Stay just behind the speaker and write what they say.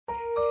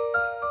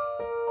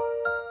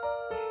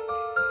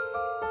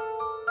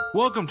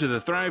Welcome to the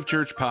Thrive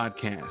Church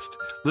Podcast.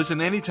 Listen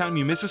anytime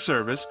you miss a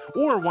service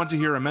or want to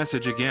hear a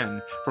message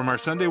again from our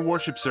Sunday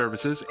worship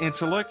services and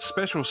select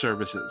special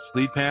services.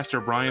 Lead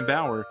Pastor Brian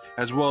Bauer,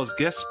 as well as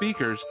guest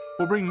speakers,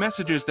 will bring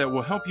messages that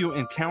will help you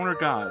encounter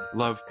God,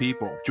 love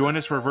people. Join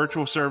us for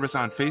virtual service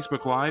on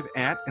Facebook Live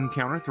at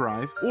Encounter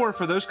Thrive, or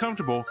for those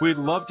comfortable, we'd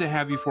love to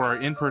have you for our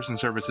in-person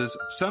services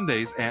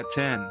Sundays at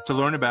 10. To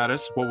learn about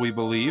us, what we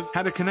believe,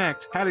 how to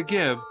connect, how to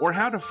give, or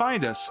how to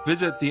find us,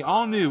 visit the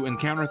all-new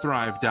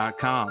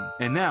EncounterThrive.com.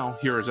 And now,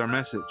 here is our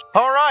message.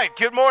 All right,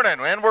 good morning,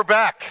 and we're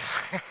back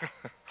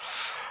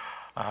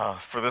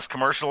for this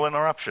commercial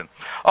interruption.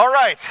 All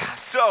right,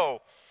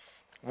 so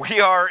we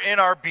are in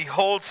our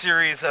Behold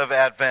series of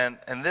Advent,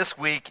 and this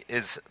week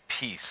is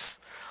peace.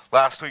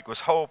 Last week was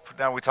hope,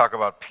 now we talk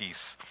about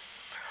peace.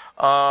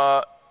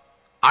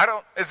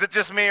 Is it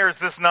just me, or is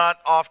this not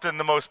often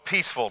the most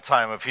peaceful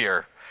time of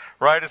year?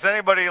 Right? Is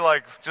anybody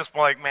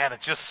man,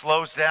 it just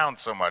slows down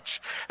so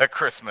much at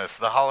Christmas,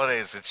 the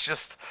holidays, it's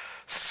just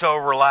so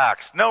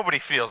relaxed. Nobody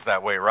feels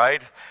that way,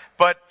 right?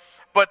 But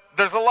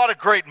there's a lot of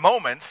great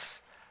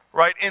moments,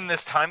 right, in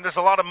this time. There's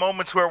a lot of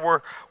moments where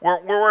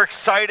we're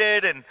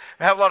excited and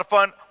have a lot of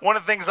fun. One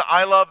of the things that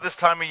I love this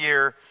time of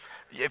year,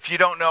 if you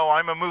don't know,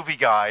 I'm a movie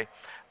guy,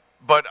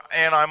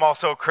 and I'm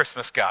also a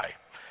Christmas guy.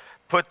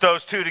 Put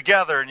those two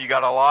together and you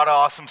got a lot of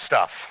awesome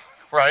stuff.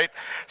 Right?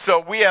 So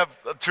we have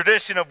a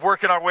tradition of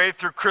working our way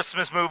through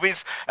Christmas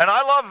movies, and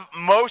I love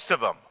most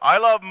of them. I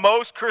love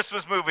most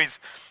Christmas movies,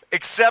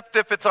 except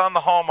if it's on the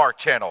Hallmark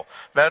Channel.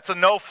 That's a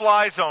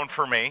no-fly zone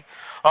for me.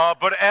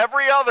 But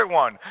every other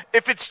one,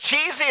 if it's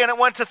cheesy and it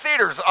went to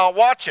theaters, I'll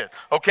watch it,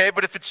 okay?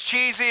 But if it's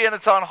cheesy and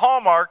it's on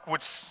Hallmark,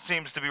 which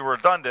seems to be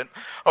redundant,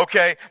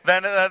 okay,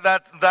 then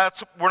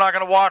that's we're not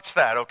going to watch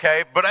that,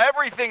 okay? But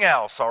everything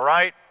else, all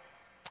right?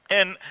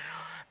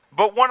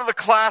 But one of the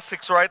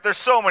classics, right? There's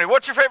so many.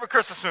 What's your favorite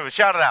Christmas movie?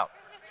 Shout it out.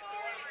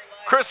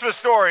 Christmas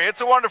Story.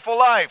 It's a Wonderful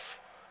Life.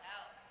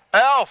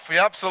 Elf.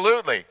 Yeah,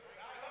 absolutely.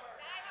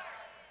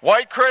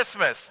 White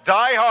Christmas.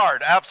 Die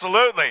Hard.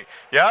 Absolutely.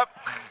 Yep.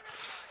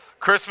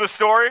 Christmas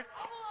Story.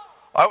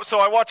 So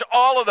I watch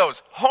all of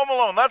those. Home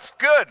Alone. That's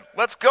good.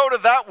 Let's go to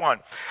that one.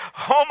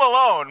 Home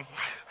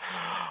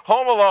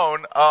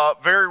Alone.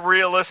 Very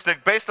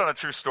realistic, based on a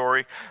true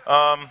story.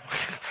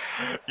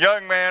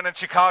 Young man in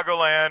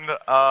Chicagoland.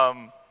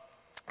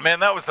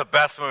 Man, that was the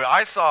best movie.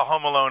 I saw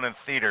Home Alone in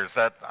theaters.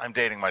 I'm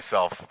dating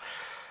myself.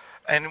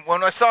 And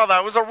when I saw that, I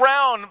was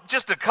around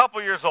just a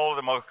couple years older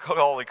than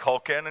Macaulay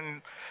Culkin,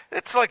 and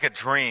it's like a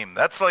dream.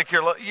 That's like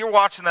you're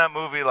watching that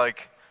movie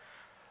like,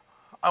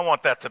 I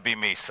want that to be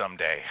me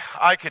someday.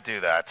 I could do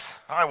that.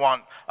 I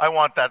want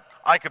that.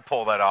 I could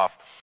pull that off.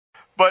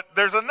 But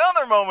there's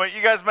another moment.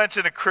 You guys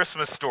mentioned A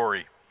Christmas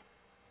Story.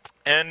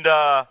 And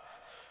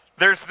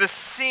there's this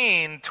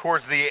scene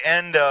towards the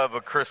end of A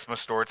Christmas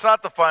Story. It's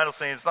not the final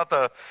scene. It's not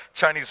the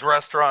Chinese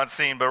restaurant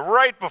scene, but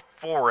right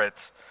before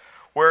it,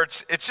 where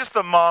it's just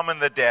the mom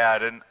and the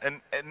dad. And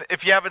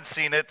if you haven't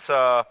seen it,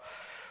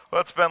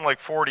 it's been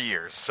like 40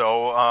 years.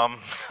 So I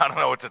don't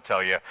know what to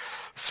tell you.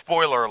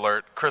 Spoiler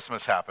alert,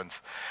 Christmas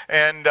happens.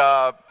 And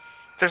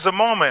there's a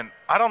moment,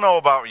 I don't know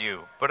about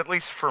you, but at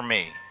least for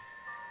me,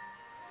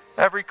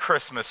 every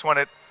Christmas when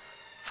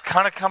it's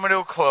kind of coming to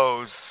a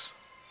close,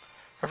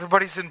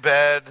 everybody's in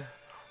bed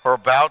or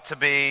about to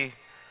be.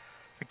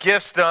 The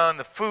gift's done.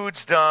 The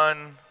food's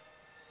done.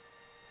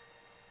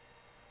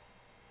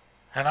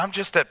 And I'm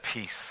just at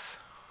peace.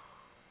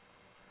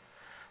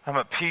 I'm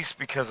at peace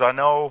because I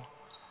know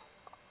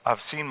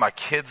I've seen my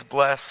kids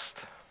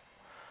blessed.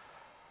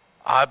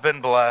 I've been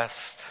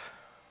blessed.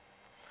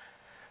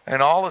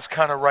 And all is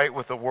kind of right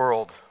with the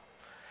world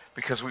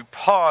because we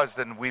paused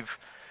and we've,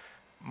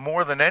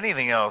 more than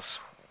anything else,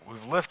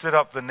 we've lifted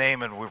up the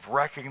name and we've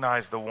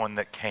recognized the one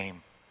that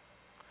came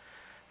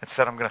and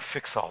said, I'm going to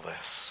fix all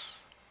this.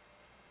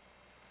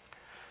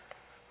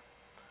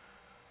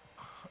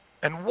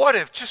 And what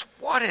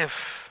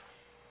if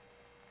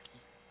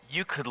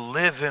you could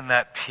live in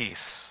that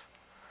peace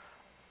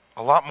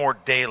a lot more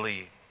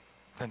daily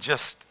than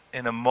just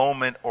in a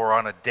moment or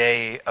on a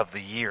day of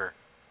the year?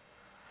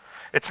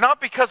 It's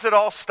not because it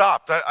all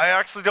stopped. I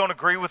actually don't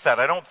agree with that.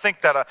 I don't think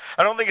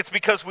it's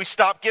because we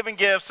stopped giving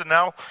gifts and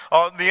now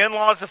the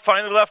in-laws have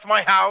finally left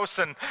my house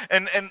and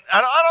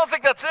I don't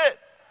think that's it.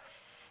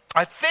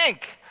 I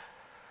think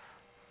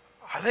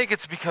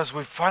it's because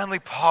we've finally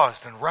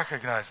paused and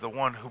recognized the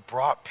one who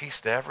brought peace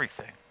to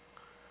everything.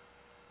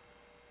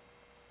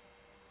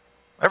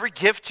 Every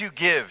gift you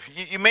give,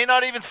 you may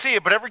not even see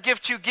it, but every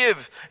gift you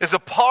give is a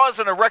pause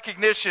and a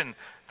recognition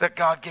that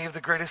God gave the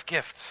greatest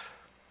gift.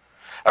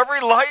 Every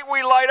light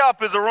we light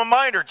up is a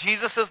reminder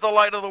Jesus is the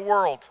light of the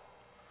world.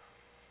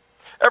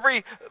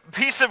 Every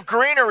piece of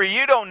greenery,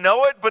 you don't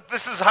know it, but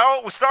this is how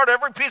it was started.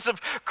 Every piece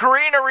of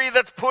greenery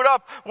that's put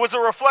up was a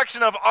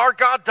reflection of our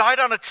God died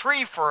on a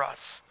tree for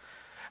us,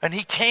 and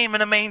he came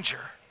in a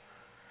manger.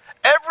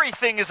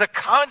 Everything is a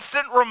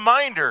constant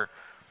reminder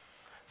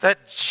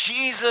that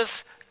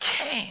Jesus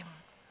came.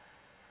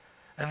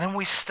 And then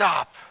we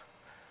stop,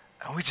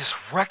 and we just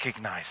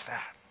recognize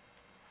that.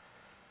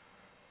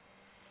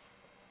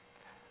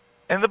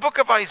 In the book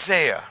of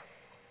Isaiah,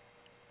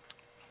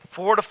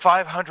 400 to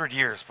 500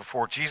 years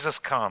before Jesus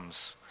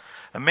comes,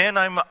 a man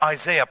named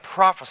Isaiah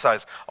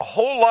prophesies a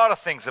whole lot of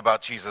things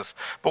about Jesus.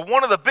 But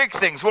one of the big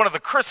things, one of the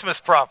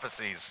Christmas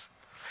prophecies,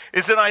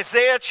 is in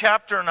Isaiah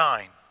chapter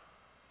 9.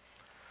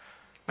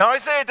 Now,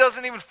 Isaiah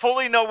doesn't even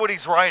fully know what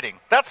he's writing.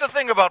 That's the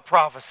thing about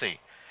prophecy.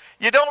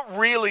 You don't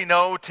really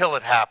know till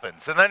it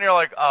happens. And then you're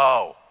like,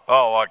 oh,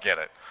 I get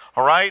it.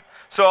 All right?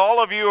 So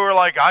all of you are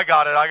like, I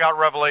got it. I got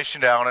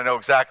Revelation down. I know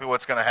exactly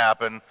what's going to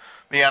happen.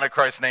 The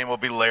Antichrist's name will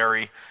be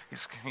Larry.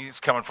 He's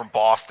coming from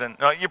Boston.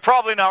 You're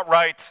probably not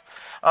right.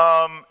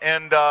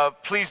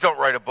 Please don't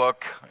write a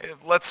book.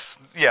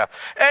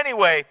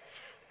 Anyway,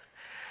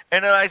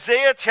 and in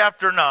Isaiah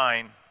chapter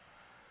 9,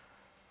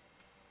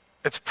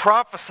 it's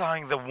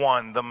prophesying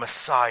the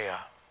Messiah.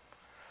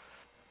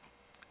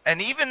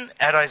 And even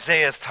at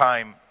Isaiah's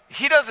time,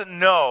 he doesn't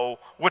know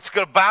what's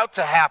about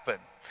to happen.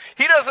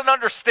 He doesn't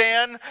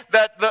understand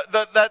that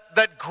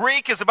that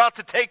Greek is about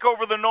to take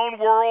over the known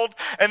world,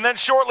 and then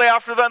shortly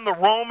after them, the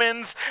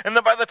Romans. And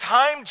then by the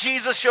time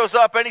Jesus shows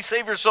up, any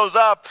Savior shows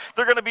up,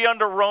 they're going to be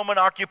under Roman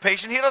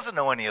occupation. He doesn't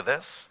know any of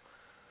this.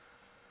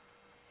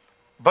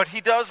 But he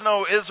does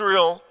know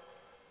Israel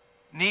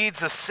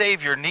needs a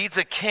Savior, needs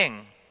a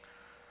king.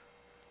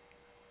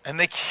 And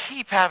they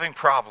keep having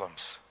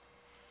problems.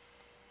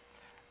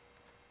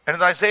 And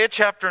in Isaiah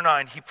chapter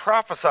 9, he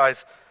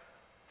prophesies,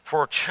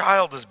 "For a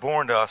child is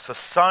born to us, a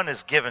son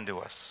is given to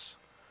us.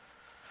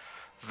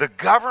 The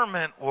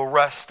government will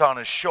rest on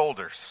his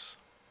shoulders,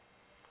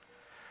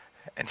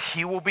 and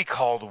he will be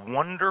called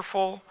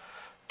Wonderful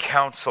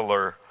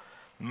Counselor,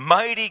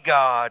 Mighty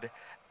God,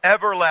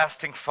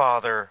 Everlasting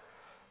Father,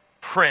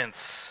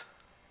 Prince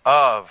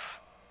of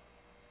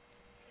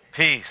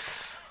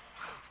Peace."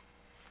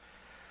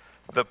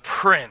 The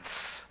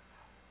Prince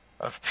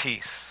of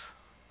Peace.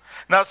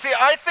 Now, see,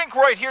 I think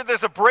right here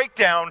there's a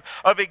breakdown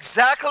of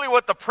exactly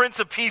what the Prince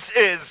of Peace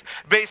is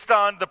based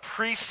on the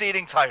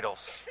preceding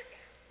titles.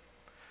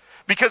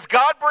 Because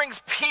God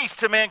brings peace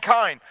to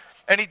mankind,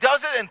 and he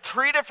does it in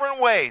three different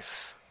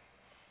ways.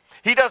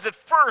 He does it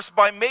first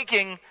by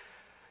making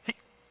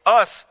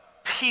us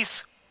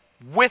peace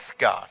with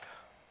God.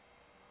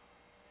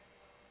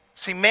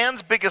 See,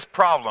 man's biggest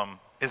problem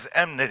is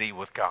enmity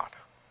with God.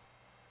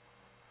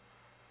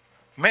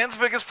 Man's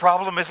biggest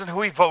problem isn't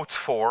who he votes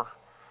for.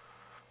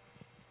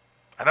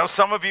 I know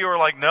some of you are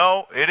like,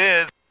 no, it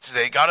is.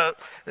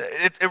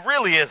 It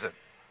really isn't.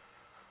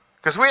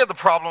 Because we had the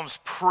problems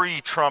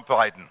pre-Trump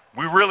Biden.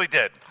 We really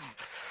did.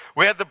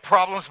 We had the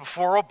problems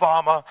before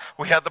Obama.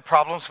 We had the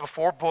problems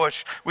before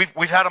Bush.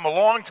 We've had them a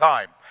long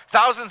time,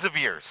 thousands of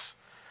years.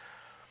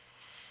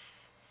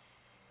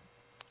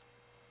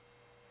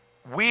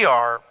 We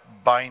are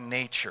by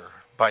nature,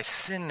 by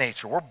sin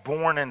nature, we're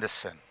born into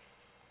sin.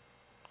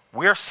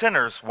 We are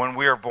sinners when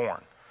we are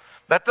born.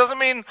 That doesn't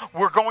mean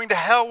we're going to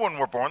hell when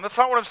we're born. That's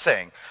not what I'm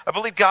saying. I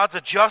believe God's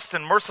a just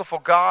and merciful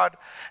God.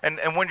 And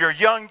when you're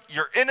young,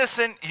 you're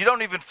innocent. You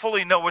don't even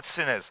fully know what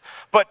sin is.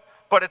 But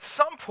at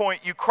some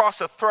point, you cross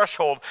a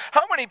threshold.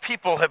 How many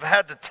people have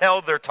had to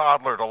tell their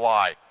toddler to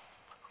lie?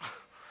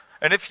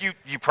 And if you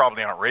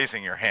probably aren't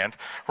raising your hand,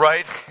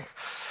 right?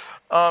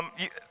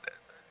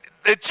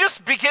 It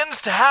just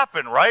begins to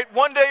happen, right?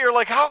 One day you're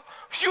like, how?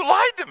 You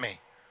lied to me.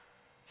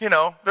 You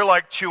know, they're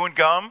like chewing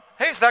gum.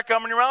 Hey, is that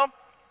gum in your mouth?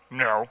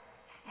 No.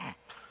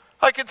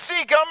 I can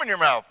see gum in your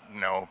mouth.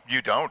 No,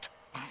 you don't.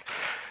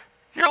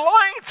 You're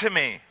lying to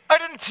me. I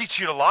didn't teach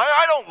you to lie.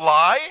 I don't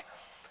lie.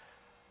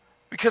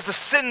 Because the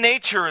sin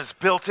nature is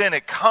built in.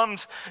 It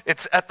comes,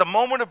 it's at the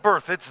moment of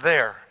birth, it's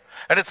there.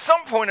 And at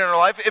some point in our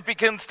life, it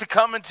begins to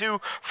come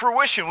into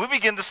fruition. We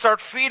begin to start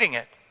feeding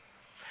it.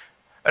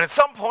 And at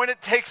some point,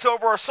 it takes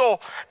over our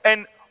soul.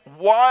 And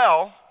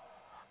while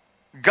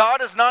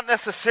God is not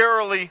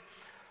necessarily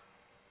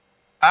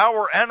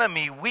our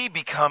enemy, we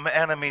become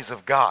enemies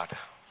of God.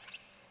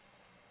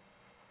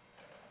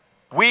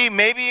 We,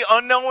 maybe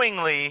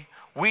unknowingly,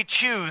 we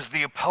choose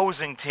the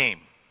opposing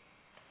team.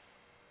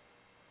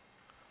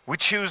 We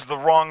choose the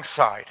wrong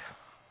side.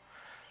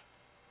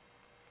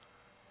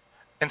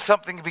 And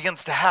something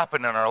begins to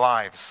happen in our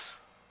lives.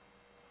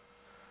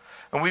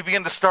 And we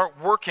begin to start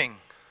working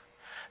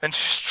and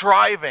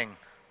striving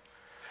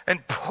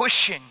and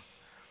pushing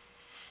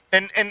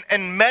and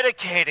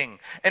medicating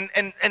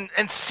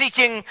and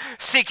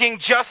seeking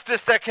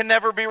justice that can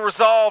never be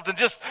resolved, and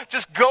just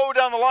go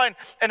down the line,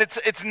 and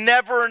it's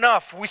never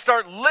enough. We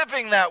start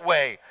living that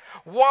way.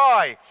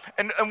 Why?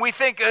 And we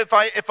think if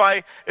I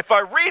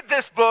read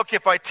this book,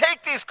 if I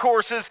take these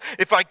courses,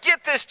 if I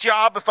get this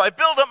job, if I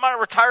build up my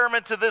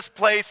retirement to this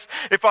place,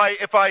 if I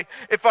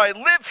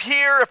live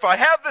here, if I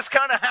have this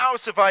kind of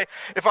house, if I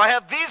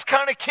have these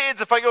kind of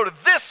kids, if I go to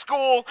this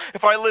school,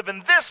 if I live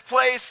in this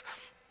place,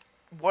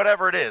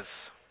 whatever it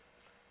is.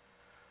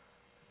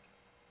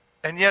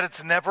 And yet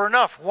it's never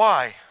enough.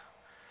 Why?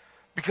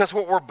 Because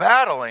what we're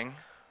battling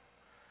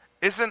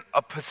isn't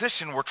a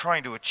position we're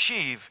trying to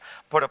achieve,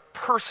 but a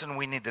person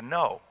we need to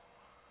know.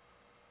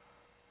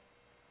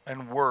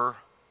 And we're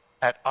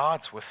at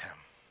odds with him.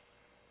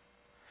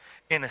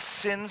 In a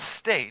sin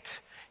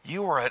state,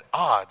 you are at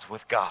odds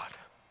with God.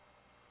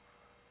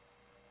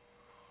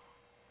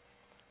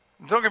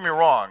 Don't get me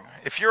wrong.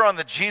 If you're on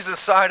the Jesus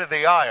side of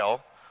the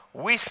aisle,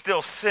 we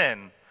still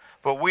sin,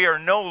 but we are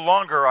no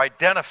longer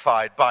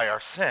identified by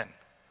our sin.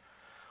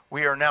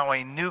 We are now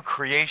a new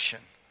creation.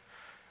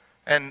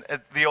 And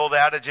the old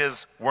adage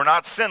is, we're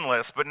not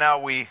sinless, but now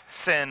we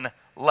sin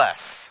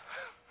less.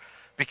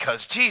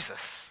 Because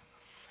Jesus,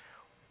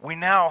 we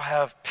now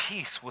have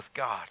peace with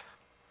God.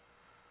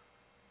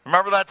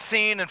 Remember that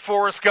scene in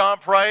Forrest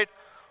Gump, right?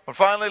 When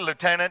finally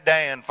Lieutenant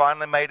Dan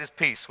finally made his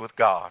peace with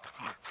God.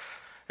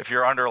 If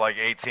you're under like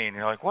 18,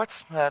 you're like,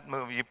 what's that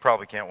movie? You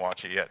probably can't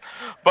watch it yet.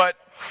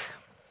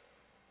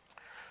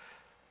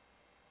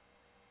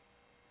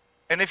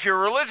 And if you're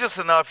religious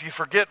enough, you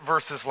forget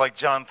verses like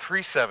John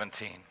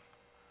 3:17.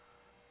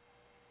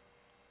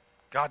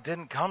 God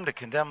didn't come to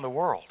condemn the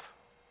world.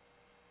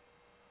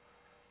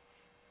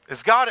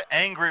 Is God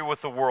angry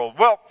with the world?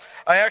 Well,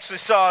 I actually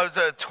saw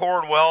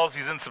Torrin Wells.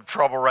 He's in some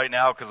trouble right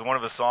now because one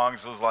of his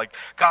songs was like,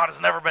 God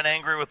has never been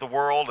angry with the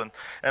world.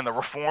 And the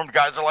Reformed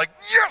guys are like,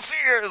 yes,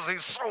 he is.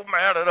 He's so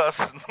mad at us.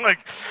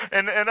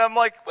 And I'm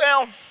like,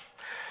 well,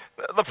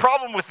 the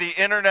problem with the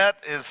internet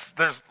is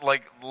there's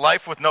like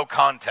life with no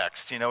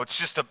context. You know, it's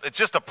just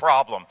a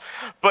problem.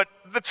 But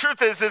the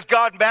truth is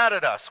God mad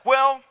at us?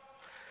 Well,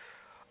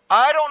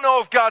 I don't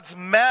know if God's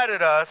mad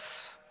at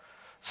us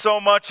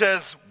so much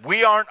as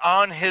we aren't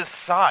on his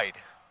side.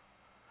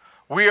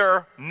 We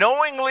are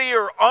knowingly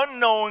or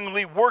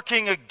unknowingly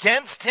working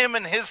against him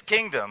and his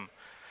kingdom,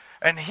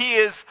 and he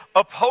is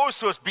opposed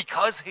to us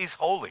because he's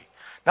holy.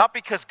 Not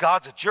because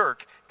God's a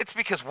jerk, it's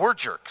because we're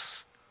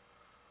jerks.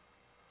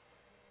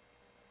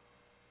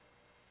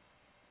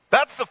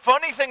 That's the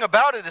funny thing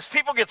about it, is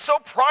people get so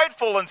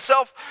prideful and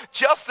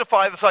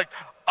self-justified. It's like,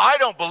 I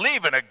don't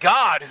believe in a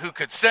God who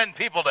could send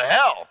people to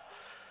hell.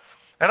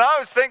 And I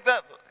always think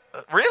that,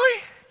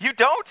 really? You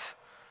don't?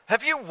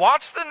 Have you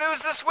watched the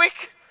news this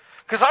week?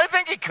 Because I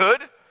think he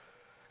could.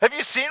 Have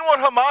you seen what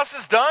Hamas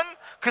has done?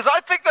 Because I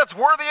think that's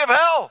worthy of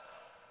hell.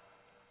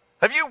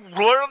 Have you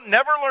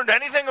never learned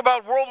anything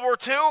about World War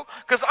II?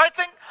 Because I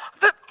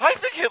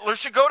think Hitler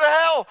should go to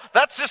hell.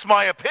 That's just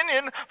my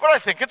opinion, but I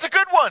think it's a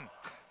good one.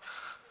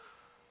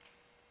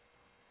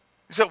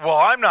 You said, well,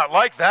 I'm not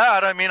like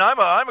that. I mean,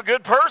 I'm a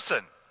good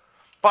person.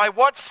 By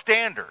what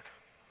standard?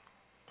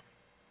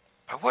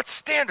 By what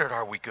standard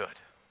are we good?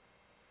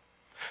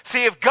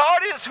 See, if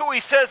God is who he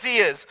says he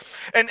is,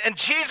 and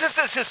Jesus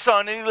is his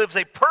son, and he lives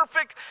a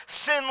perfect,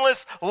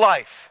 sinless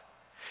life,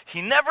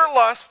 he never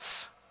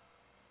lusts,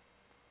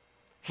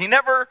 he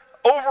never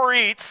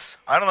overeats.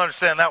 I don't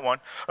understand that one.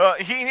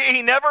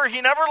 He never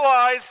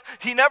lies.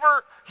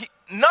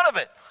 None of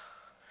it.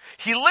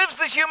 He lives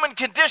the human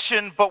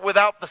condition, but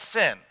without the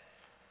sin.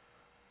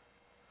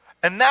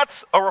 And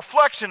that's a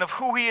reflection of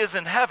who he is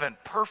in heaven.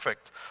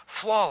 Perfect,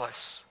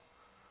 flawless.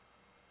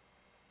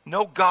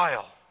 No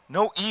guile,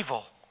 no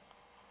evil.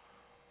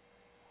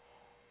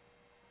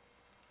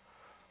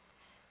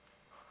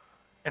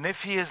 And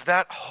if he is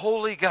that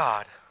holy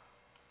God,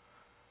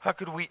 how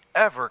could we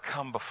ever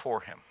come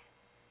before him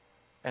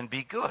and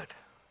be good?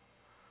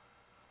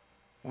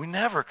 We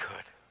never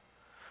could.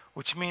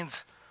 Which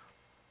means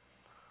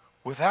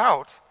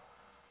without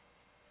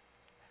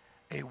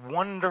a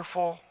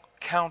wonderful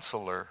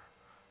counselor,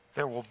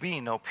 there will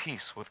be no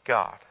peace with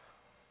God.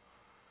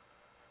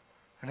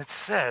 And it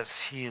says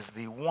he is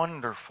the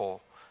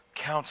wonderful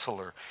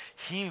counselor.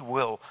 He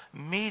will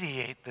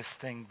mediate this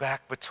thing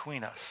back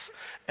between us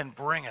and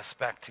bring us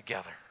back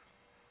together.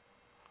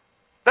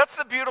 That's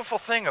the beautiful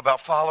thing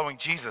about following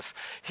Jesus.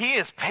 He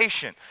is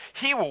patient.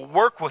 He will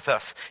work with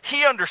us.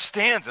 He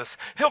understands us.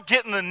 He'll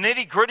get in the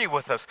nitty-gritty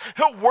with us.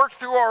 He'll work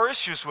through our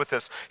issues with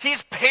us.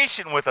 He's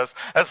patient with us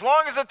as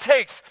long as it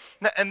takes.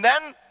 And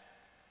then,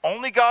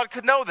 only God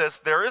could know this,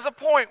 there is a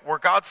point where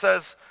God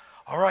says,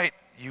 all right,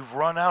 you've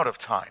run out of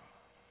time.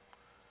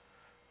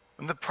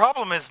 And the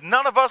problem is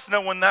none of us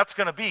know when that's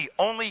going to be.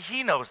 Only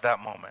he knows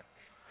that moment.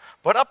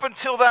 But up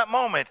until that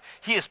moment,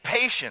 he is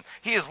patient.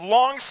 He is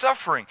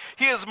long-suffering.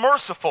 He is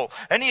merciful.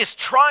 And he is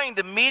trying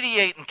to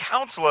mediate and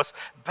counsel us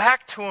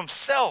back to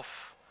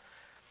himself.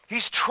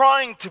 He's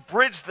trying to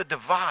bridge the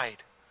divide.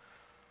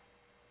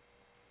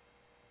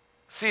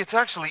 See, it's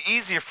actually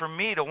easier for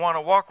me to want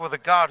to walk with a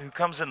God who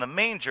comes in the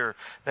manger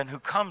than who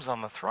comes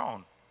on the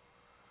throne.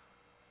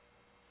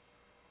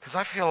 Because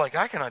I feel like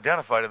I can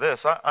identify to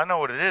this. I know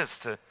what it is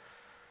to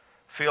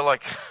feel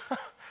like,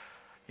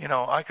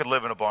 I could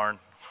live in a barn.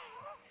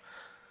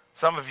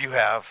 Some of you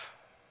have.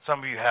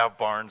 Some of you have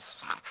barns.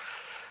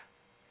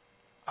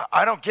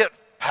 I don't get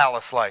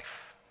palace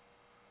life.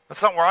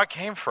 That's not where I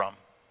came from.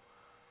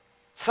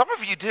 Some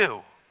of you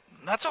do.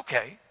 That's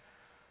okay.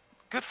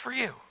 Good for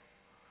you.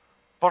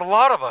 But a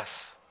lot of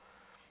us,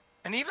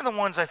 and even the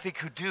ones I think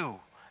who do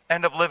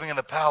end up living in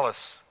the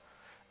palace,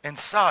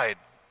 inside,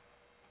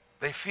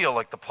 they feel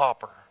like the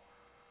pauper.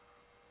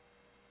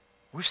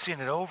 We've seen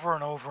it over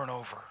and over and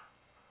over.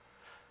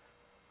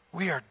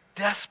 We are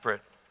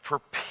desperate for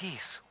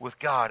peace with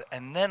God.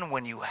 And then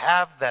when you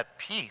have that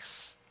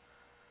peace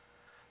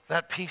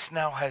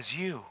now has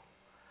you.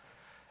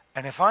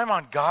 And if I'm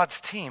on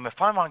God's team,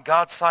 if I'm on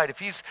God's side, if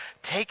he's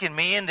taken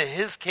me into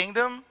his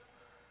kingdom,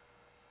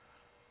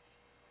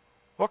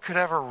 what could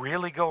ever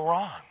really go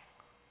wrong?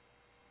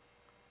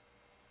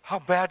 How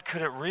bad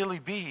could it really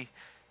be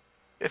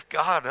if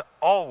God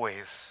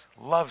always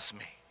loves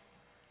me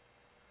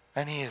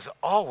and he is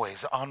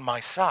always on my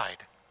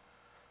side?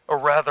 Or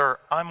rather,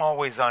 I'm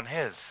always on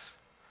his.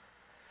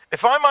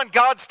 If I'm on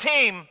God's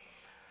team,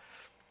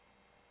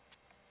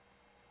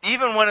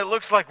 even when it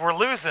looks like we're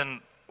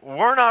losing,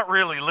 we're not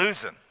really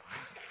losing.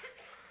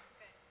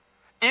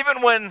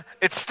 Even when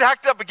it's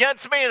stacked up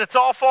against me and it's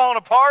all falling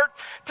apart,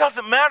 it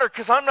doesn't matter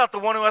because I'm not the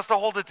one who has to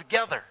hold it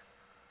together.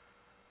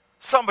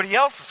 Somebody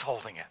else is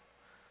holding it.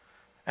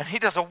 And he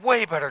does a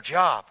way better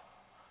job.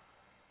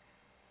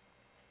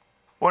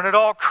 When it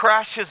all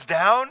crashes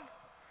down,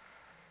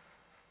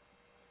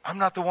 I'm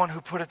not the one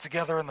who put it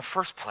together in the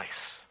first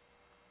place.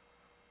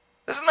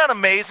 Isn't that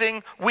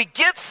amazing? We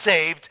get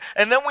saved,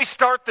 and then we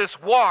start this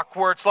walk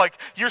where it's like,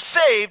 you're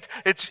saved,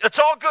 it's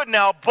all good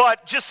now,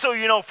 but just so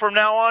you know, from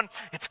now on,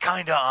 it's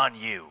kind of on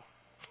you.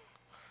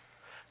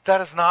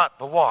 That is not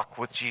the walk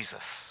with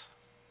Jesus.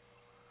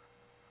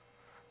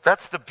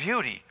 That's the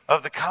beauty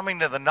of the coming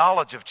to the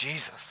knowledge of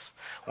Jesus.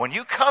 When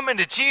you come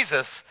into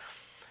Jesus,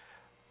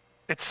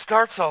 it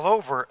starts all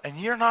over, and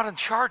you're not in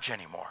charge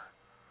anymore.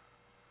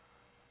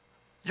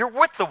 You're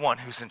with the one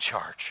who's in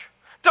charge.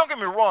 Don't get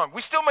me wrong.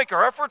 We still make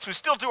our efforts. We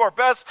still do our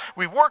best.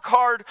 We work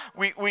hard.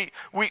 We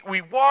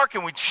walk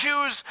and we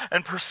choose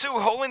and pursue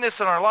holiness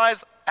in our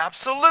lives.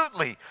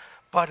 Absolutely.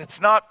 But it's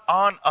not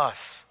on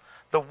us.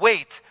 The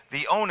weight,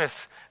 the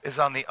onus is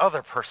on the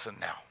other person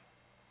now.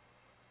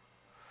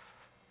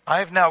 I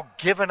have now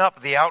given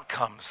up the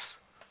outcomes.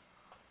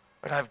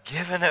 But I've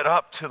given it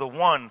up to the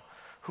one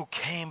who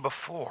came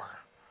before.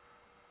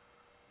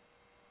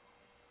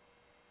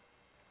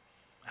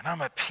 And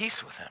I'm at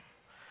peace with him.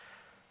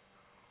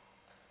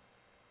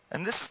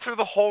 And this is through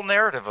the whole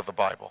narrative of the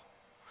Bible,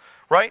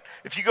 right?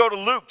 If you go to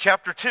Luke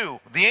chapter 2,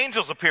 the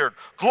angels appeared.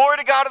 Glory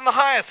to God in the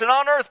highest, and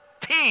on earth,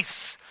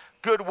 peace,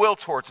 goodwill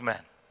towards men.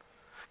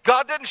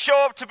 God didn't show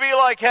up to be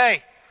like,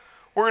 hey,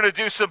 we're going to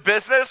do some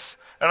business,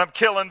 and I'm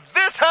killing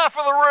this half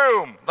of the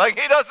room. Like,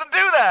 he doesn't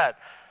do that.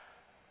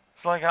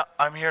 It's like,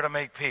 I'm here to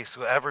make peace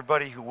with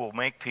everybody who will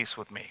make peace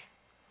with me.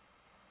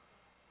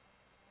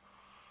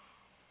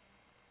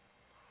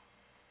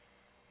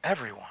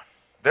 Everyone.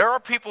 There are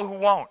people who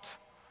won't.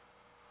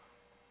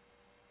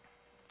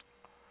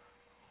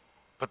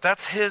 But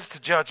that's his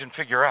to judge and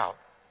figure out.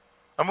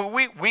 I mean,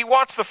 we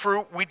watch the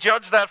fruit, we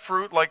judge that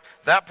fruit like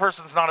that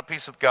person's not at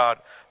peace with God,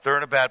 they're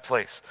in a bad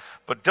place.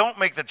 But don't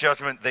make the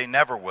judgment they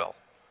never will.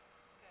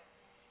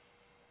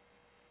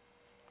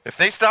 If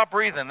they stop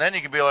breathing, then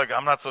you can be like,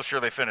 I'm not so sure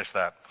they finished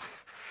that.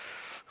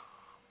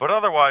 But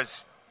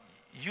otherwise,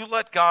 you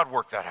let God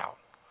work that out.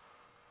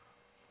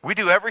 We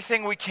do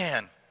everything we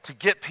can to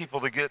get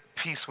people to get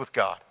peace with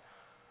God.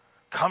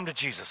 Come to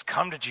Jesus,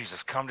 come to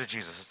Jesus, come to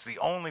Jesus. It's the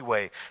only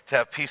way to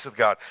have peace with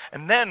God.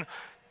 And then,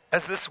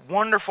 as this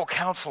wonderful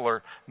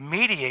counselor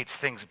mediates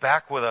things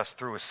back with us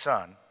through his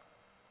son,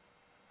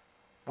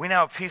 we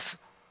now have peace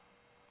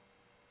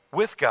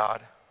with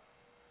God.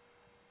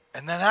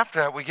 And then after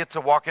that, we get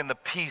to walk in the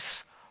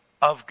peace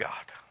of God.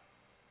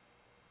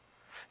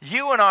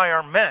 You and I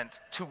are meant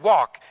to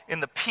walk in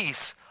the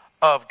peace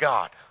of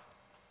God.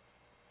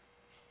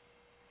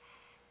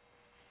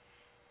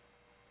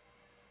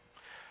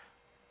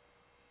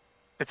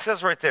 It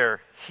says right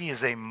there, he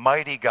is a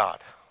mighty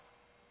God.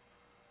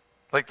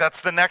 Like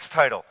that's the next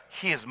title.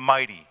 He is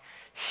mighty.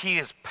 He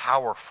is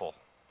powerful.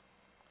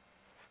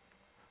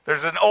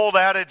 There's an old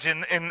adage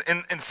in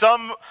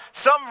some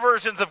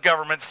versions of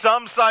government,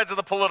 some sides of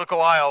the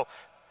political aisle,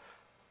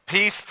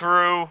 peace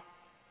through,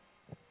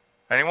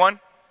 anyone?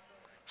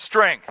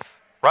 Strength,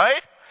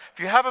 right? If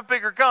you have a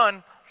bigger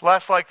gun,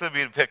 less likely to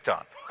be picked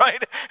on,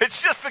 right?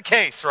 It's just the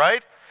case,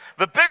 right?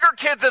 The bigger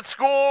kids at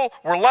school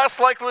were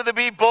less likely to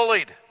be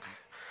bullied.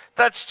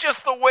 That's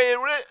just the way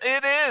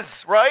it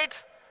is,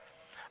 right?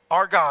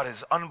 Our God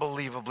is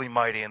unbelievably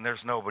mighty, and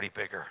there's nobody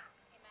bigger. Amen.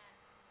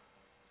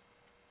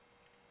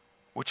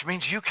 Which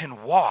means you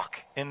can walk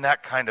in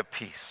that kind of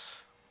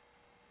peace.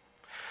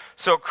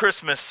 So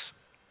Christmas,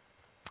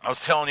 I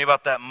was telling you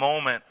about that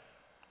moment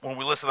when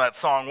we listen to that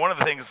song. One of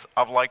the things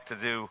I've liked to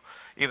do,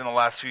 even the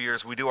last few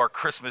years, we do our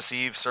Christmas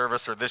Eve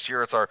service, or this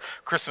year it's our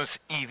Christmas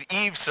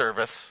Eve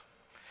service.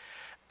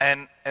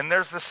 And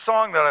there's this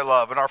song that I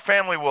love, and our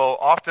family will,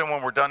 often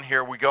when we're done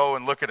here, we go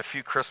and look at a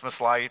few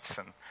Christmas lights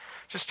and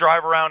just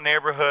drive around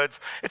neighborhoods.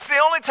 It's the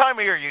only time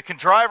of year you can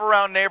drive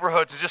around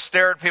neighborhoods and just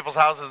stare at people's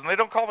houses, and they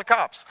don't call the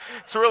cops.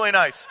 It's really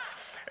nice.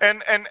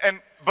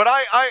 But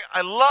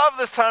I love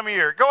this time of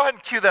year. Go ahead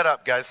and cue that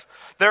up, guys.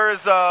 There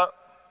is, there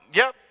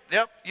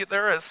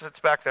is. It's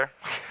back there.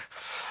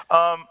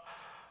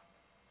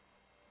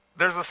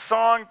 There's a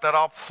song that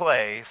I'll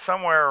play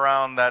somewhere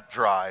around that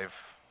drive.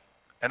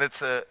 And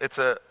it's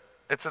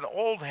an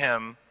old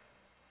hymn.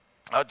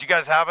 Do you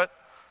guys have it?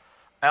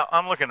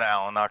 I'm looking at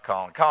Alan, not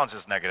Colin. Colin's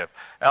just negative.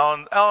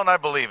 Alan, I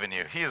believe in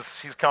you.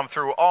 He's come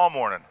through all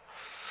morning.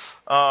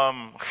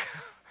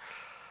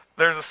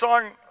 there's a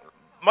song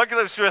Michael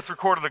W. Smith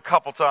recorded a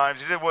couple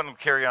times. He did one with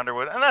Carrie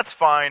Underwood, and that's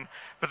fine.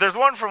 But there's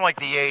one from like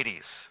the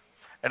 80s,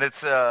 and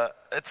it's an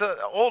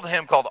old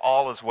hymn called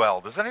All Is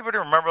Well. Does anybody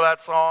remember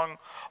that song,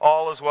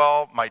 All Is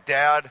Well? My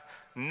dad,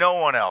 no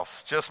one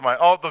else, just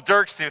the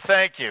Dirks do,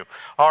 thank you.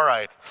 All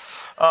right.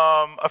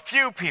 A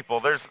few people.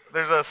 There's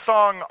a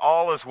song,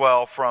 All Is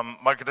Well, from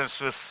Michael W.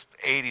 Smith's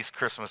 80s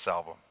Christmas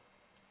album.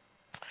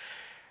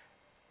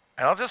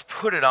 And I'll just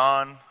put it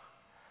on,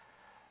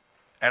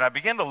 and I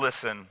begin to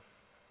listen,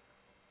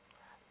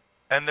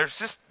 and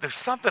there's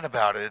something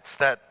about it. It's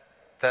that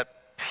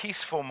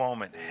peaceful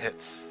moment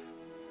hits.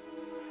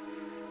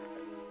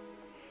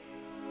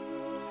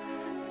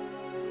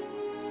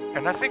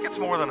 And I think it's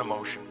more than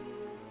emotion.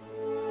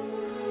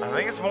 I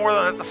think it's more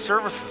than that the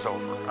service is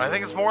over. I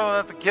think it's more than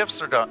that the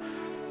gifts are done.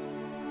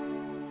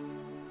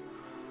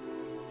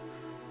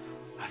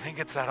 I think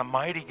it's that a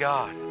mighty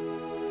God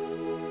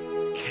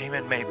came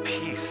and made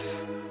peace,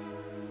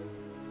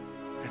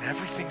 and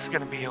everything's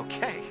going to be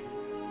okay.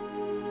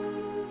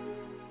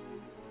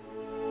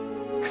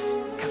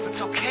 Because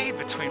it's okay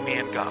between me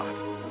and God.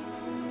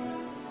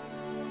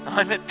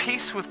 I'm at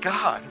peace with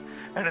God,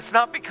 and it's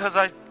not because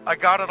I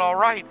got it all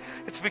right.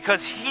 It's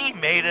because He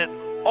made it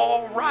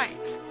all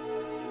right.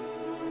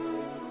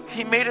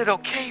 He made it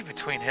okay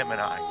between Him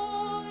and I.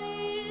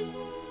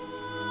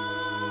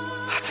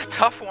 That's a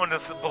tough one to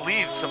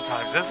believe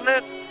sometimes, isn't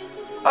it?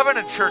 I've been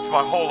in church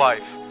my whole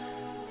life,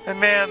 and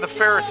man, the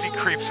Pharisee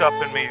creeps up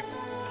in me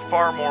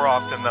far more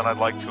often than I'd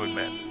like to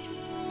admit.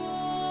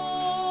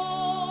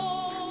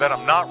 That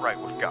I'm not right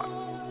with God.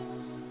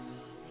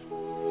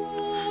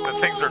 That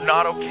things are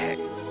not okay.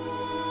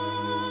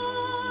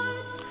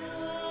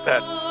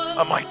 That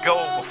I might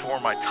go before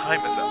my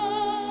time is up.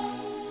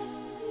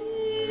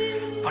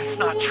 But it's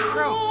not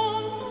true.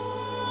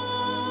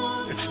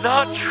 It's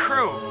not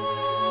true.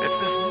 If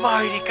this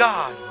mighty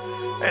God,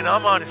 and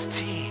I'm on His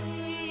team,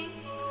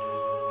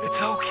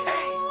 it's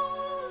okay.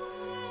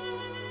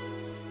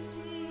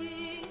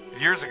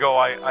 Years ago,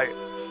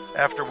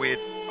 after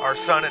our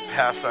son had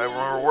passed, I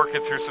remember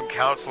working through some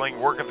counseling,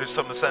 working through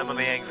some of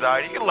the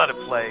anxiety. You can let it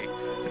play.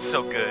 It's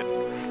so good.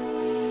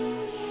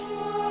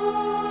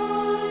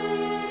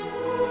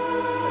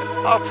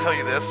 I'll tell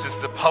you this,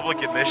 just a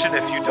public admission,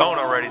 if you don't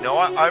already know,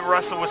 I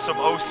wrestle with some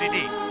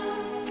OCD.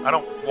 I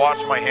don't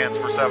wash my hands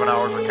for 7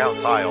 hours or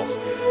count tiles.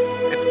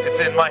 It's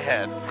in my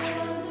head.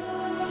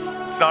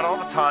 It's not all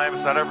the time,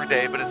 it's not every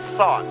day, but it's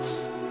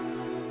thoughts.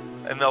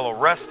 And they'll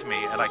arrest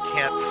me, and I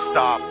can't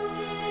stop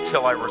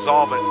till I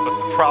resolve it.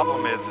 But the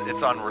problem is,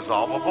 it's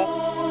unresolvable.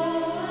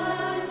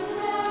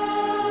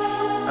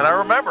 And I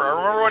remember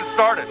when it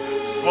started,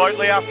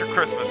 slightly after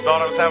Christmas,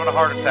 thought I was having a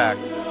heart attack.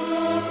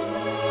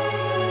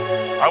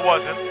 I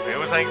wasn't. It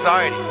was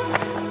anxiety.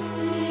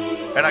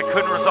 And I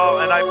couldn't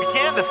resolve. And I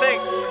began to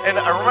think, and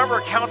I remember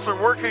a counselor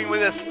working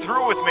this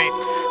through with me,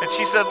 and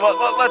she said,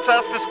 let's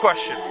ask this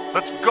question.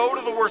 Let's go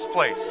to the worst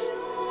place.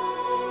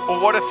 Well,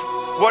 what if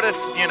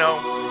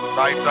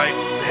I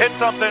hit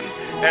something,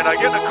 and I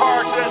get in a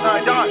car accident, and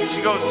I die?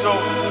 She goes, so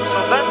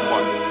then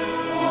what?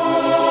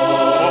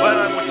 Well, then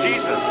I'm with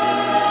Jesus.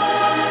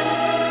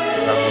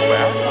 Is that so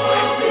bad?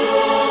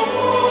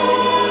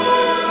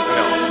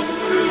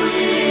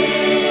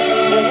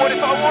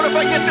 What if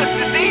I get this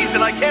disease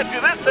and I can't do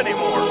this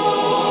anymore?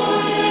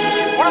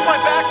 What if my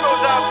back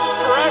goes out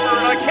forever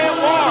and I can't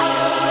walk?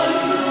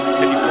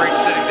 Can you preach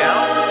sitting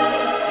down?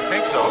 I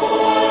think so. So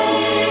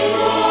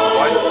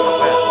why is it so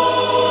bad?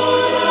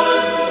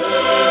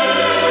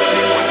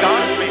 See, when God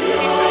has made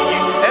peace with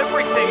you,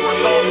 everything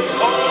results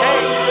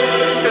okay.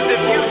 Because if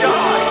you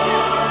die,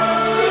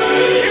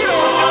 you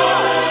don't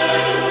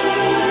die.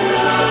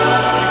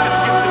 You just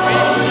get to be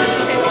with your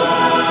King.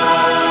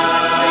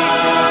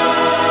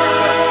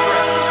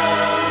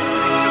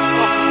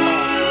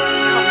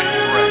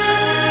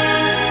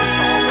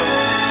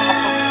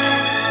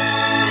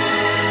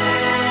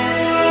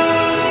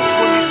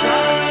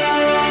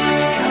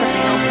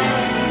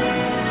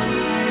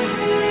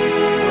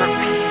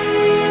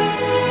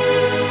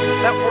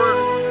 That word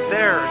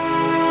there,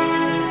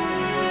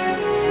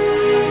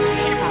 it's a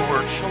Hebrew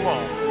word,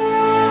 shalom.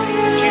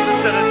 Jesus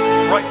said it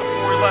right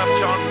before he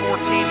left, John 14:27.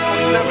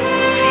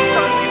 Peace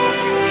I leave with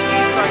you,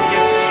 peace I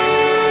give to you.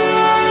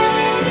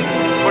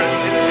 But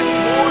it's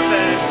more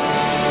than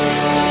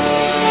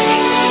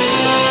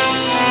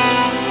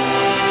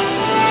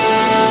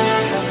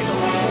it's having a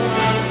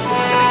wholeness and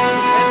a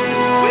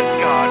contentedness with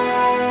God,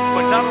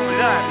 but not only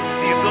that,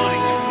 the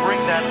ability to bring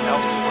that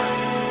elsewhere.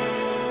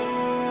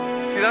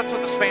 See, that's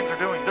what the Spains are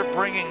doing. They're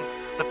bringing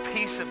the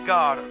peace of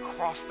God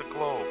across the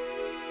globe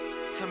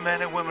to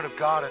men and women of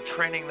God and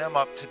training them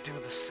up to do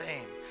the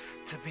same,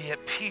 to be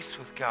at peace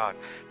with God,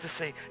 to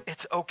say,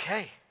 it's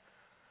okay.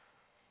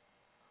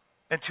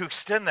 And to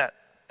extend that.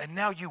 And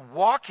now you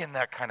walk in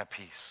that kind of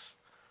peace.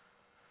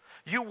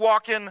 You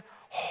walk in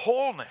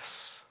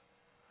wholeness.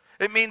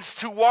 It means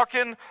to walk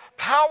in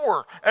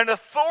power and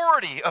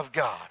authority of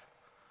God.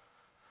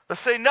 To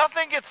say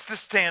nothing gets to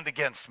stand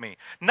against me.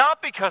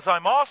 Not because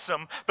I'm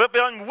awesome, but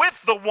I'm with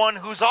the one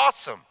who's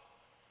awesome.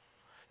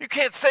 You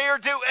can't say or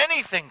do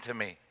anything to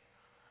me.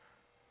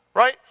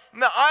 Right?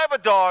 Now, I have a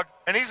dog,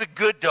 and he's a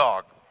good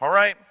dog, all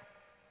right?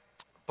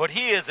 But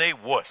he is a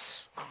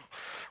wuss,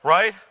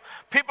 right?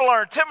 People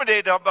are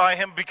intimidated by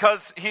him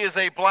because he is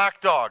a black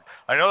dog.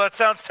 I know that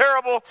sounds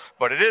terrible,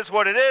 but it is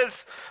what it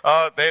is.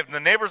 The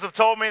neighbors have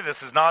told me,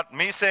 this is not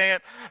me saying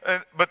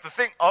it, but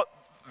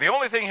the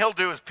only thing he'll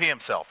do is pee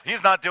himself.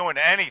 He's not doing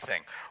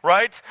anything,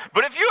 right?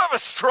 But if you have a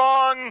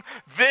strong,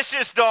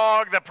 vicious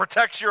dog that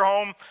protects your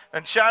home,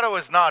 then Shadow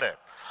is not it.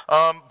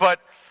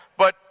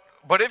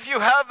 But if you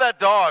have that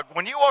dog,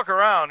 when you walk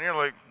around, you're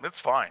like, it's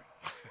fine.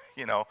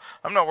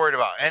 I'm not worried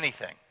about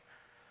anything.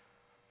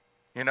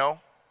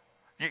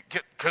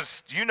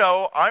 Because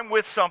I'm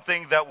with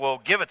something that will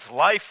give its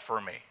life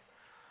for me.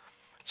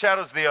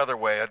 Shadow's the other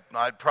way.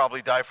 I'd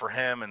probably die for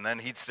him, and then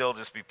he'd still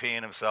just be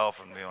peeing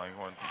himself and be like,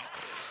 well,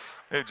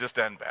 it'd just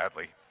end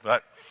badly.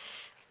 But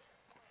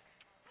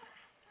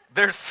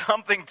there's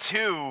something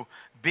to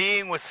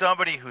being with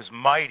somebody who's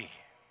mighty,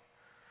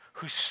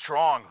 who's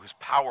strong, who's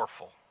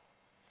powerful.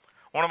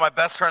 One of my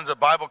best friends at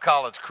Bible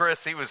college,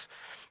 Chris, he was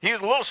a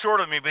little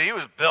shorter than me, but he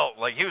was built.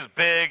 Like, he was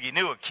big, he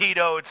knew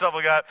Aikido and stuff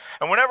like that.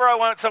 And whenever I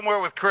went somewhere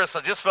with Chris,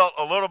 I just felt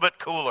a little bit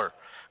cooler.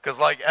 Because,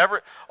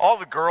 all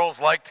the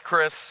girls liked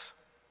Chris,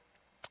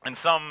 and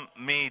some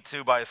me,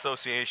 too, by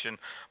association.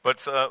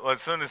 But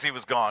as soon as he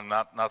was gone,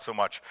 not so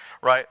much,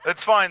 right?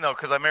 It's fine, though,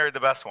 because I married the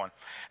best one.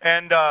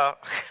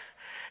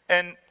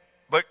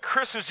 But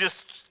Chris was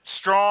just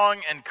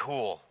strong and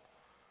cool.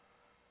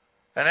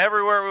 And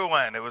everywhere we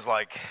went, it was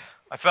like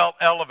I felt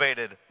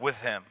elevated with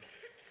him.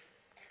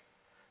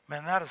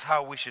 Man, that is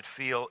how we should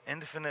feel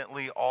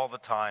infinitely all the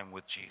time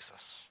with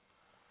Jesus.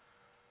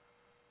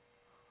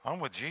 I'm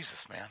with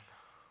Jesus, man.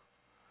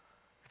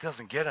 It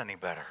doesn't get any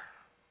better.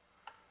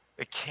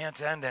 It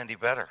can't end any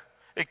better.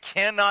 It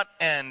cannot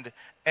end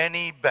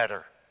any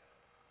better.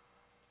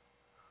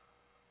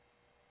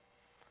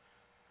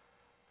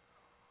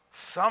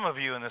 Some of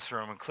you in this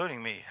room,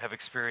 including me, have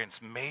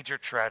experienced major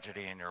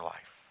tragedy in your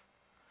life.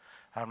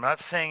 I'm not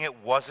saying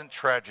it wasn't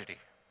tragedy.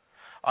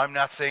 I'm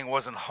not saying it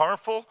wasn't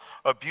harmful,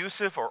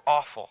 abusive, or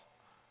awful.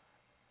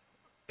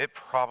 It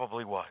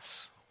probably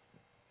was.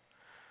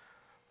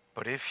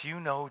 But if you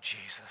know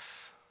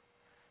Jesus,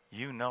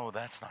 you know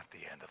that's not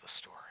the end of the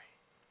story.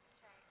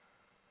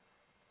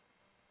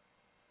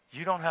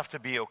 You don't have to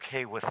be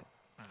okay with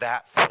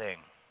that thing.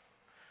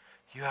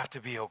 You have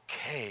to be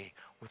okay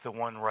with the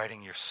one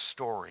writing your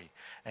story,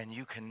 and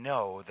you can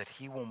know that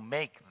he will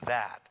make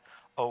that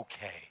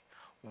okay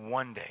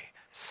one day.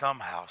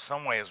 Somehow,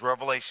 some way, as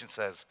Revelation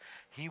says,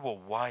 he will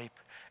wipe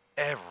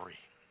every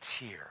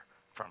tear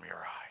from your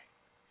eye.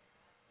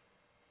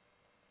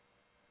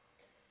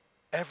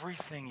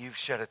 Everything you've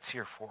shed a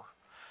tear for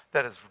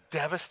that has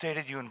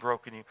devastated you and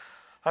broken you,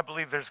 I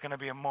believe there's going to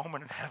be a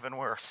moment in heaven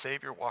where our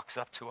Savior walks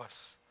up to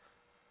us.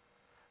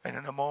 And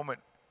in a moment,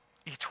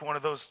 each one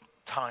of those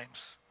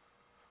times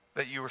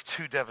that you were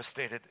too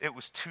devastated, it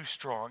was too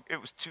strong, it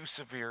was too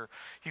severe,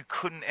 you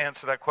couldn't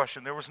answer that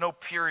question. There was no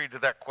period to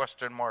that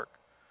question mark.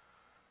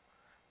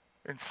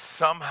 And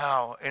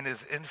somehow, in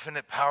his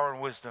infinite power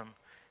and wisdom,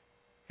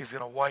 he's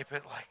going to wipe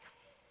it like,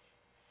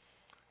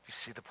 you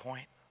see the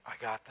point? I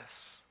got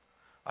this.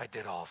 I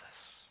did all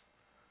this.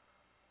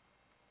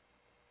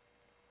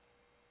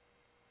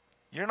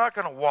 You're not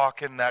going to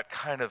walk in that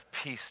kind of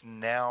peace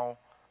now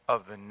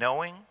of the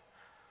knowing,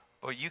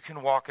 but you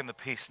can walk in the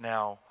peace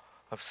now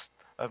of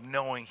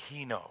knowing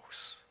he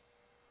knows.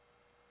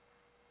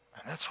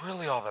 And that's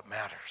really all that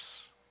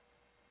matters.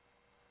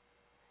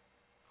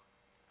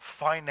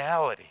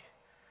 Finality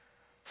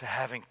to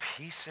having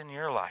peace in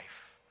your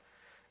life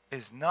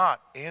is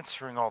not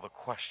answering all the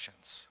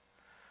questions.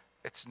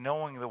 It's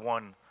knowing the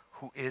one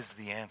who is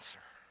the answer.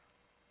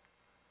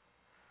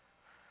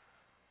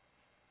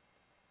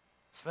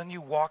 So then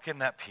you walk in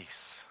that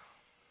peace.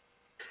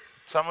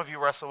 Some of you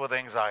wrestle with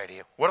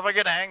anxiety. What if I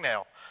get a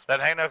hangnail?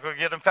 That hangnail could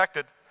get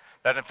infected.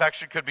 That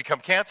infection could become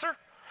cancer,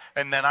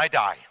 and then I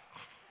die.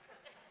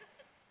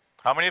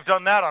 How many have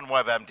done that on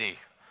WebMD?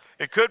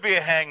 It could be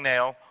a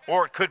hangnail,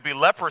 or it could be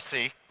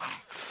leprosy.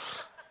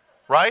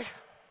 Right?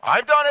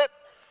 I've done it.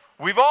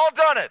 We've all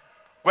done it.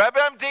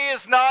 WebMD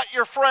is not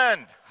your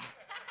friend.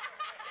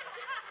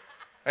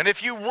 And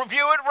if you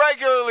review it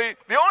regularly,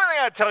 the only thing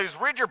I'd tell you is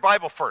read your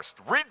Bible first.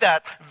 Read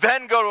that,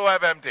 then go to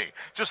WebMD.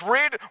 Just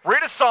read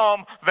a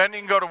psalm, then you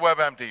can go to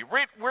WebMD.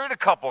 Read a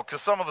couple,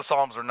 because some of the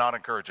psalms are not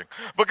encouraging.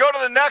 But go to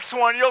the next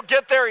one, you'll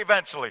get there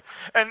eventually.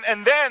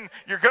 And then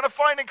you're going to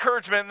find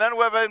encouragement, and then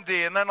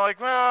WebMD, and then I'm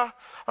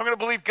going to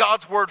believe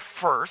God's word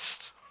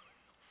first.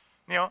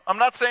 I'm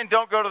not saying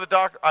don't go to the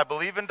doctor. I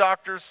believe in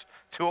doctors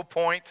to a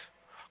point,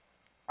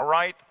 all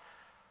right?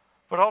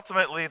 But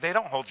ultimately, they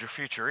don't hold your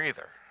future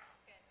either.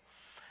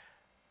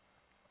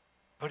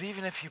 But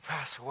even if you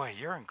pass away,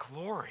 you're in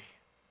glory.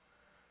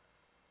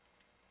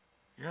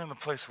 You're in the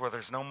place where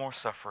there's no more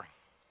suffering.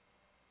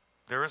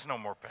 There is no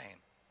more pain.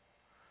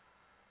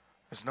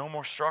 There's no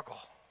more struggle.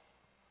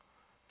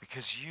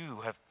 Because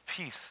you have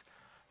peace.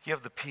 You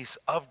have the peace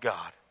of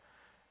God.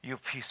 You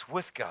have peace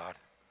with God.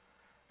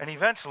 And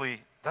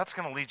eventually, that's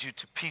going to lead you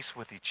to peace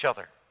with each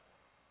other.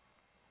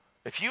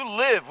 If you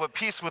live with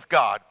peace with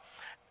God,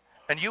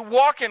 and you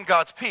walk in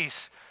God's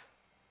peace,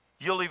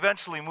 you'll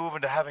eventually move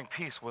into having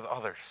peace with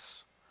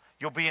others.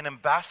 You'll be an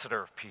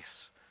ambassador of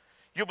peace.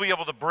 You'll be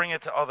able to bring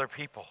it to other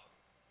people.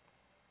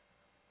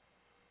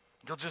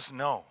 You'll just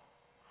know.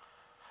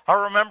 I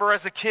remember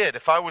as a kid,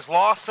 if I was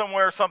lost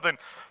somewhere or something,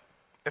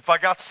 if I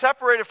got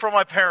separated from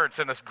my parents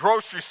in this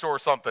grocery store or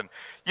something,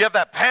 you have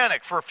that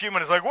panic for a few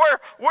minutes, like, where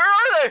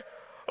are they?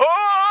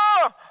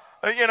 Oh!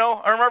 You know,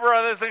 I remember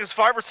I was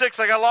 5 or 6,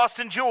 I got lost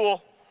in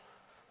Jewel.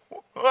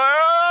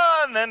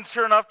 And then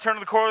sure enough, turn to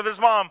the corner with his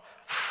mom,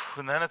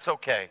 and then it's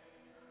okay.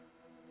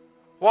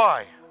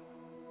 Why?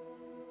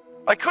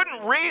 I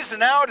couldn't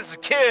reason out as a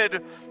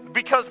kid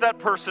because that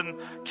person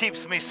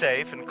keeps me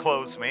safe and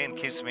clothes me and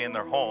keeps me in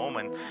their home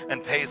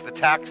and pays the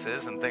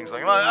taxes and things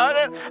like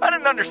that. I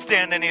didn't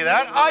understand any of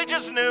that. I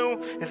just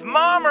knew if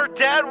mom or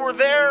dad were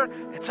there,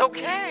 it's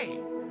okay.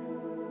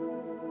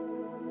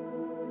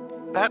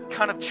 That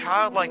kind of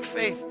childlike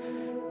faith.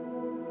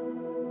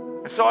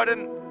 And so I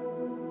didn't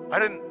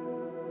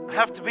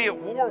have to be at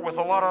war with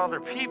a lot of other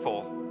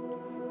people.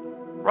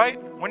 Right?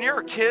 When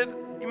you're a kid,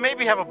 you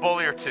maybe have a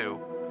bully or two.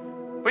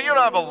 But you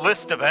don't have a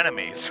list of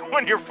enemies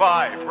when you're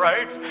 5,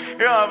 right? You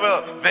don't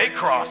have they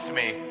crossed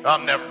me.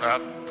 I'm never going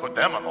to put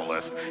them on the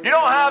list. You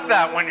don't have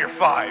that when you're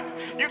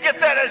 5. You get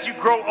that as you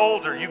grow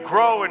older. You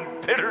grow in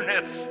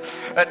bitterness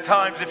at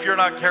times if you're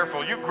not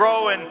careful. You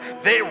grow in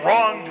they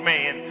wronged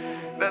me. And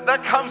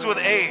that comes with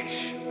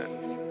age.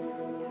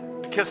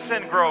 Because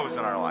sin grows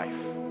in our life.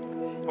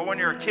 But when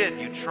you're a kid,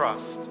 you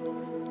trust.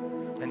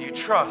 And you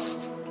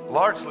trust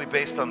largely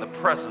based on the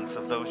presence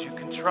of those you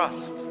can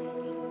trust.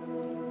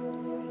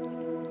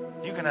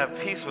 You can have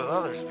peace with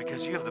others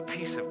because you have the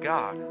peace of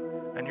God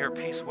and you're at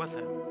peace with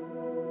Him.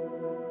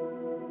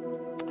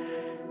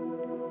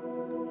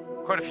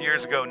 Quite a few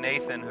years ago,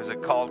 Nathan, who's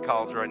at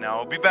College right now,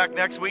 will be back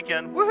next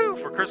weekend, woohoo,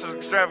 for Christmas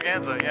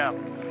Extravaganza, yeah.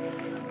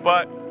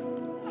 But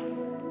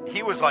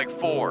he was like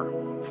 4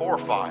 or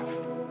 5.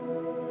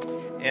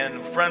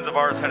 And friends of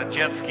ours had a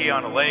jet ski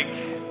on a lake.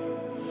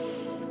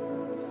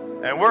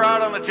 And we're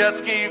out on the jet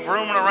ski,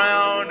 vrooming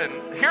around.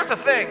 And here's the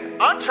thing.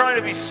 I'm trying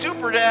to be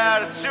super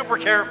dad and super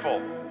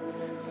careful.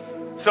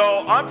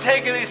 So I'm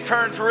taking these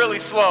turns really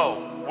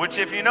slow, which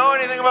if you know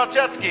anything about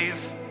jet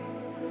skis,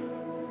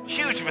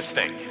 huge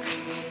mistake.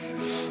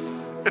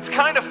 It's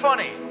kind of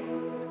funny.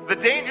 The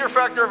danger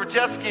factor of a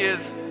jet ski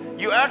is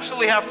you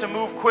actually have to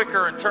move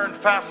quicker and turn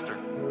faster.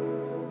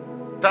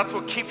 That's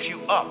what keeps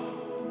you up.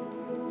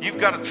 You've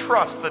got to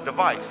trust the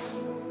device.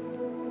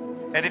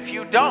 And if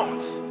you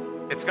don't,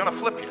 it's going to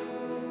flip you.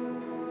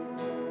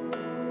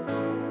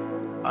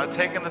 I've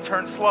taken the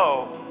turn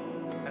slow,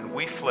 and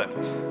we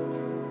flipped.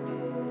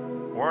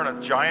 We're in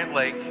a giant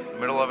lake,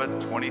 middle of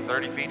it, 20,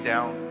 30 feet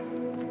down.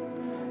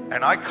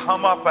 And I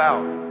come up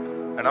out,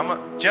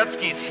 and jet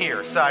ski's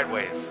here,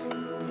 sideways.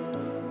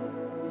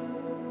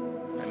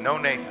 And no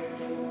Nathan.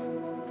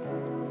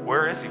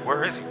 Where is he?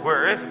 Where is he?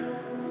 Where is he?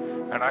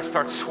 And I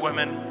start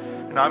swimming,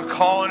 and I'm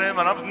calling him,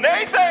 and I'm,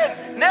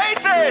 Nathan!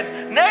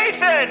 Nathan!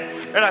 Nathan!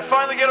 And I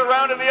finally get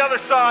around to the other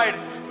side,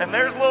 and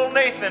there's little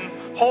Nathan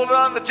holding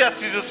on the jet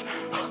ski, just...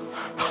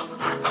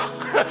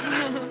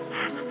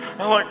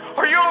 I'm like,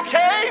 are you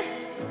okay?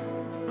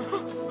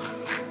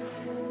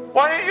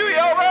 Why didn't you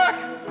yell back?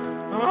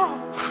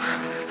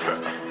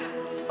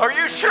 Are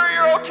you sure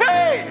you're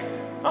okay?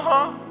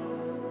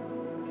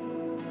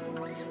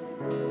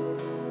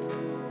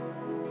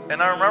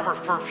 And I remember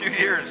for a few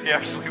years, he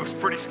actually was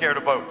pretty scared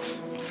of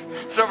boats.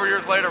 Several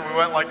years later, we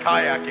went like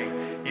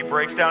kayaking. He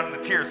breaks down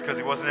into tears because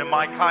he wasn't in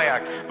my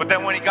kayak. But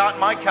then when he got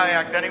in my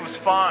kayak, then he was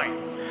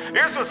fine.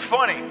 Here's what's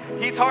funny.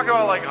 He talked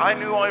about like, I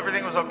knew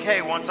everything was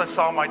okay once I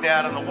saw my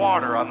dad in the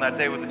water on that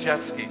day with the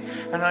jet ski.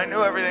 And I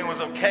knew everything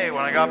was okay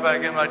when I got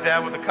back in my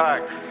dad with the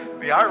kayak.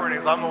 The irony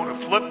is I'm the one who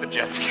flipped the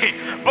jet ski.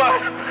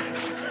 But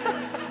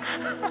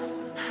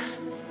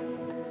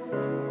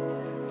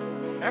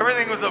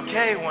everything was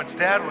okay once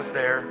dad was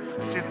there.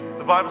 See,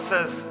 the Bible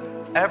says,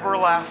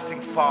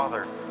 everlasting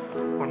Father.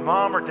 When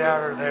mom or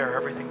dad are there,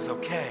 everything's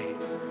okay.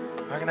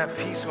 I can have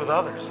peace with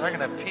others. I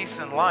can have peace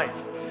in life.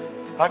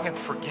 I can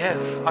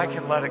forgive. I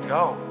can let it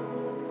go.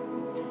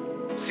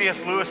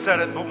 C.S. Lewis said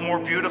it more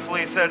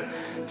beautifully. He said,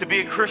 to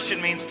be a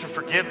Christian means to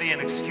forgive the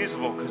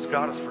inexcusable because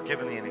God has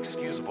forgiven the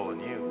inexcusable in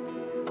you.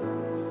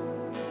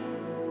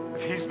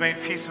 If He's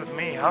made peace with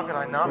me, how could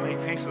I not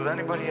make peace with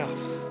anybody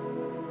else?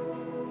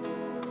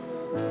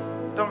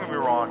 Don't get me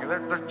wrong. There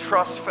are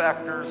trust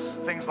factors,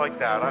 things like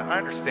that. I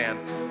understand.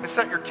 They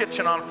set your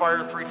kitchen on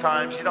fire 3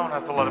 times. You don't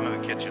have to let them in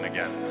the kitchen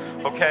again.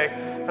 Okay?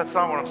 That's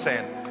not what I'm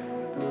saying.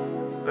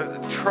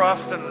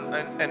 Trust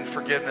and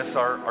forgiveness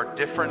are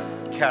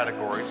different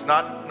categories.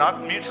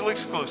 Not mutually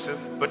exclusive,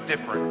 but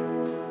different.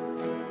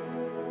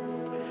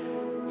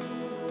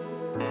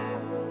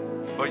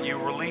 But you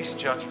release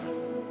judgment.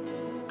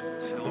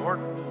 You say, Lord,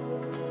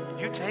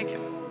 you take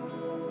it.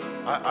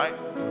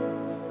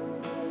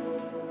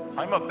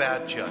 I'm a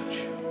bad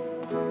judge.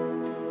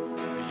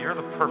 But you're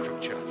the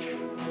perfect judge.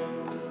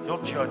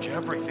 You'll judge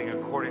everything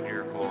according to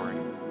your glory.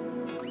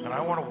 And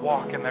I want to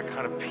walk in that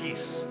kind of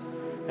peace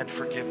and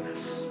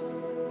forgiveness.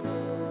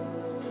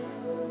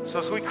 So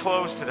as we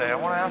close today, I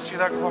want to ask you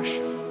that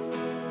question.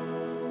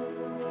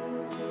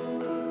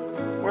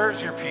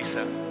 Where's your peace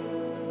at?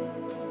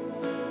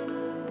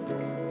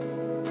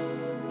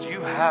 Do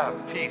you have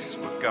peace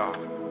with God?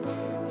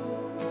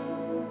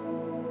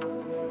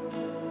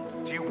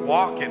 Do you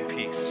walk in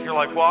peace? You're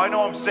like, well, I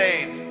know I'm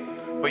saved,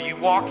 but you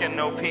walk in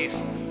no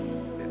peace.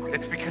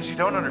 It's because you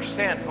don't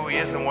understand who He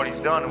is and what He's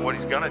done and what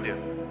He's going to do.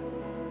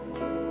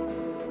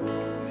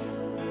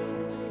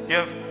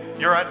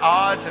 You're at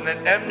odds and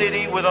at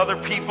enmity with other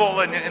people,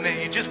 and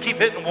you just keep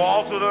hitting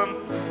walls with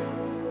them.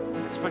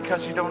 It's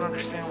because you don't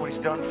understand what He's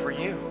done for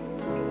you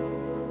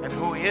and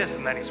who He is,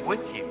 and that He's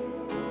with you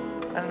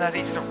and that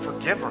He's a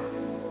forgiver.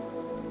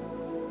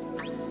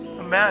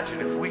 Imagine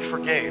if we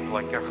forgave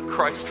like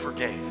Christ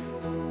forgave.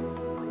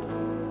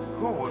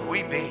 Who would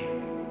we be?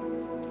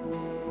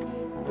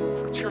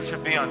 The church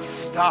would be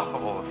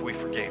unstoppable if we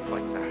forgave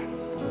like that.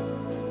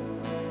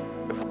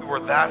 If we were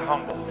that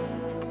humble.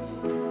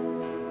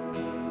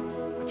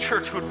 The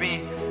church would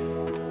be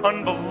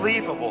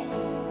unbelievable.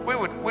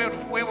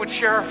 We would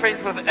share our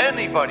faith with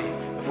anybody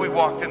if we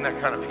walked in that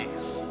kind of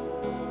peace.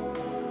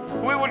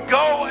 We would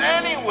go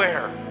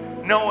anywhere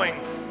knowing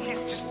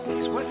He's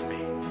with me.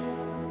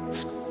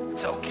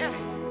 It's okay.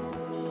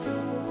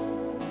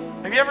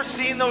 Have you ever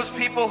seen those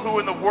people who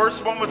in the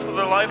worst moments of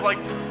their life, like,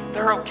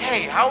 they're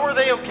okay? How are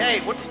they okay?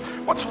 What's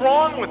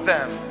wrong with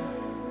them?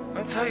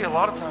 I'll tell you, a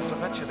lot of times, I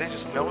bet you, they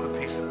just know the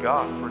peace of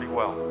God pretty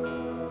well.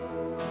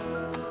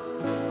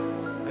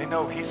 They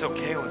know He's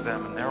okay with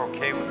them, and they're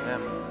okay with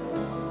Him.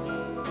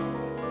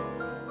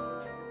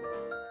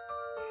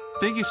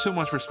 Thank you so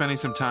much for spending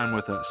some time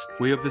with us.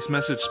 We hope this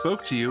message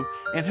spoke to you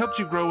and helped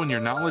you grow in your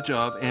knowledge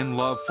of and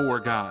love for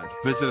God.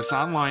 Visit us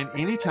online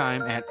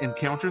anytime at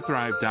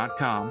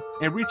EncounterThrive.com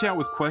and reach out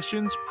with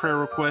questions, prayer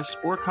requests,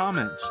 or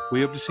comments.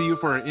 We hope to see you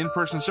for our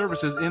in-person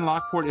services in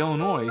Lockport,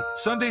 Illinois,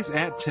 Sundays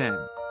at 10.